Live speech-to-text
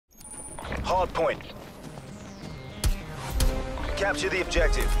hard point. Capture the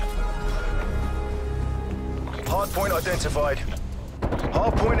objective. Hard point identified.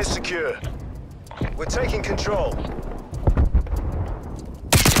 Hard point is secure. We're taking control.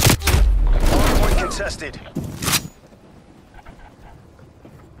 Hard point contested.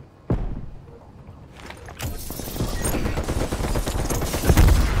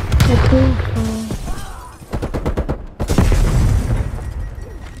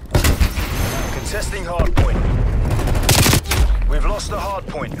 Contesting hard point. We've lost the hard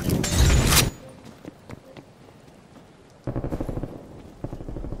point.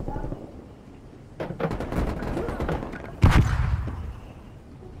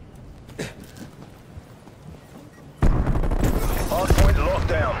 Hard point locked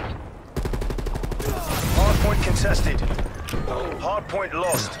down. Hard point contested. Hard point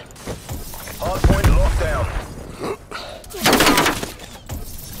lost. Hard point locked down.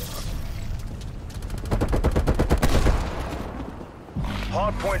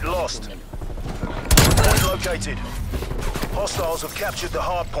 Hard point lost. Hard point located. Hostiles have captured the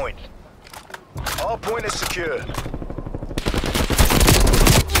hard point. Hard point is secure.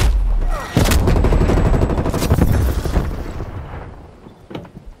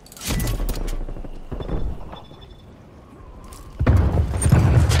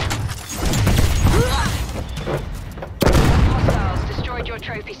 Hostiles destroyed your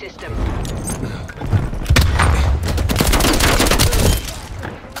trophy system.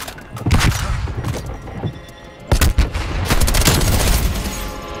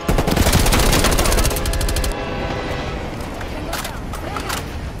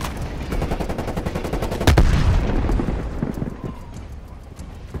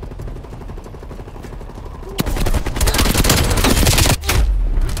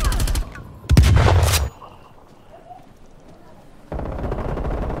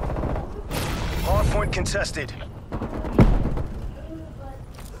 Point contested.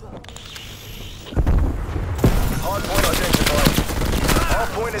 Hard point identified. Hard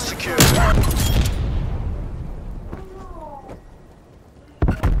point is secure.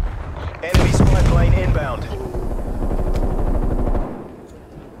 Enemy spy plane inbound.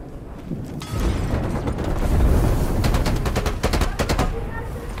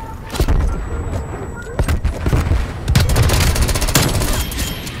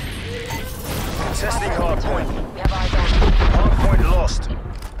 Testing hard point. Hard point lost.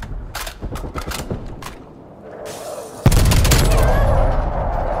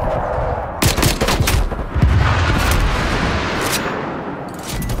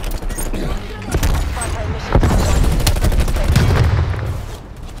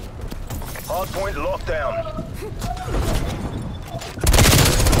 Hard point locked down.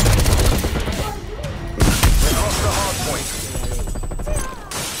 We've lost the hard point.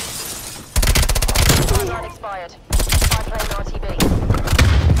 Timeline expired. I play an RTB.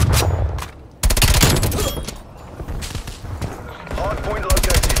 Hard point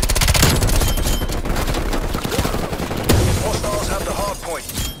located. Hostiles have the hard point.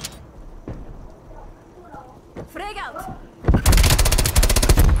 Frag out!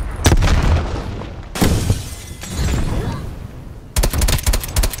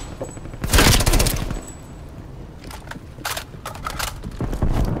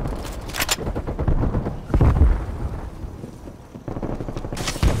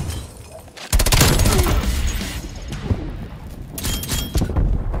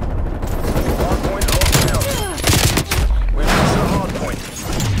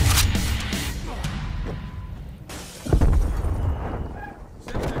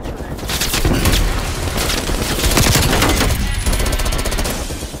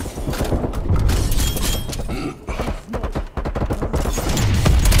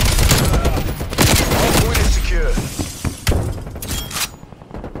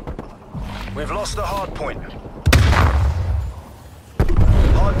 We've lost the hard point.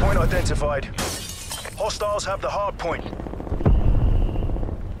 Hard point identified. Hostiles have the hard point.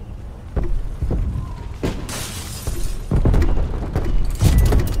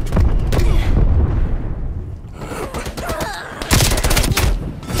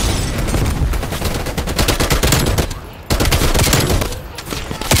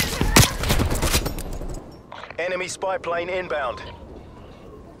 Enemy spy plane inbound.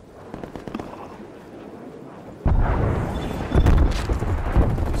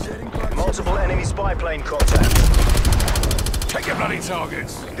 Multiple enemy spy plane contact. Take your bloody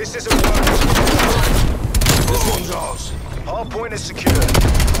targets. This isn't working. This one's ours. Hard point is secure.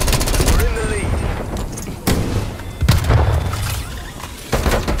 We're in the lead.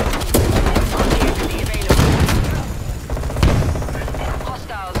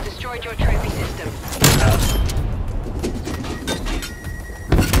 Hostiles destroyed destroyed your trophy system.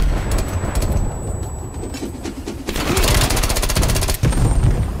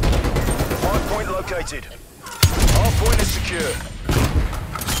 Hardpoint located. Hardpoint is secure.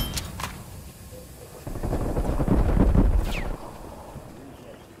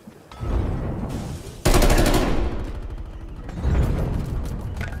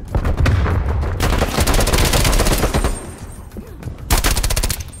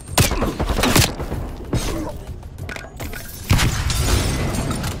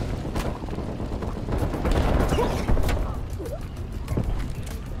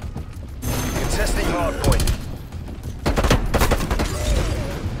 Contesting hardpoint.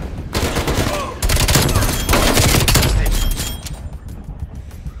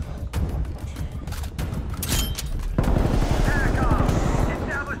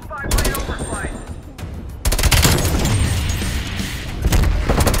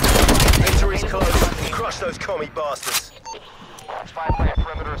 Victory's close. Crush those commie bastards. 5-player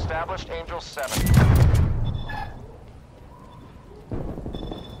perimeter established. Angel 7.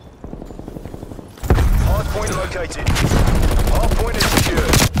 Hardpoint located. Hardpoint is secure.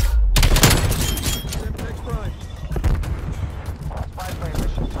 5-player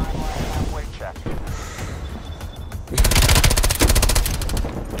mission timeline halfway check.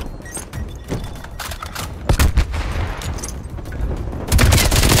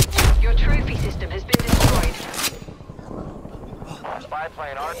 Your trophy system has been destroyed.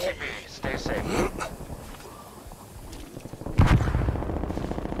 5-plane RTB. Stay safe.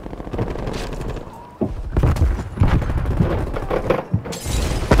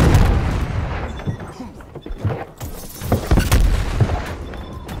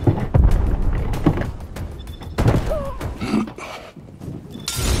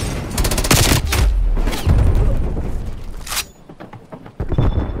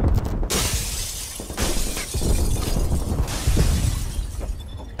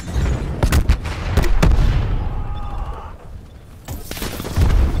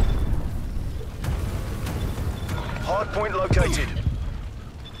 Hardpoint located.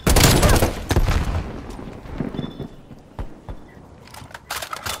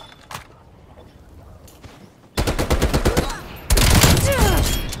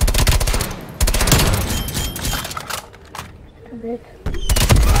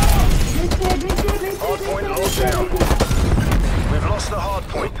 Hardpoint locked down. We've lost the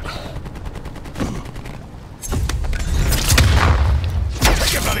hardpoint.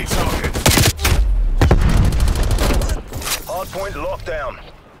 Take your bloody target. Hardpoint locked down.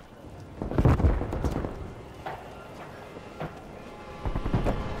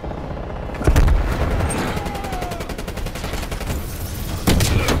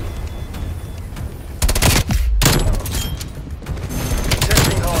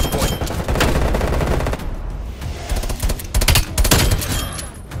 Testing hardpoint.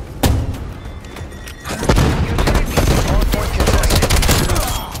 Hardpoint contested.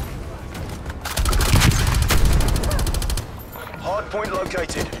 Hardpoint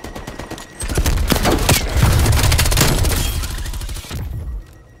located.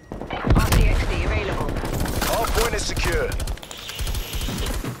 RCXD available. Hardpoint is secure.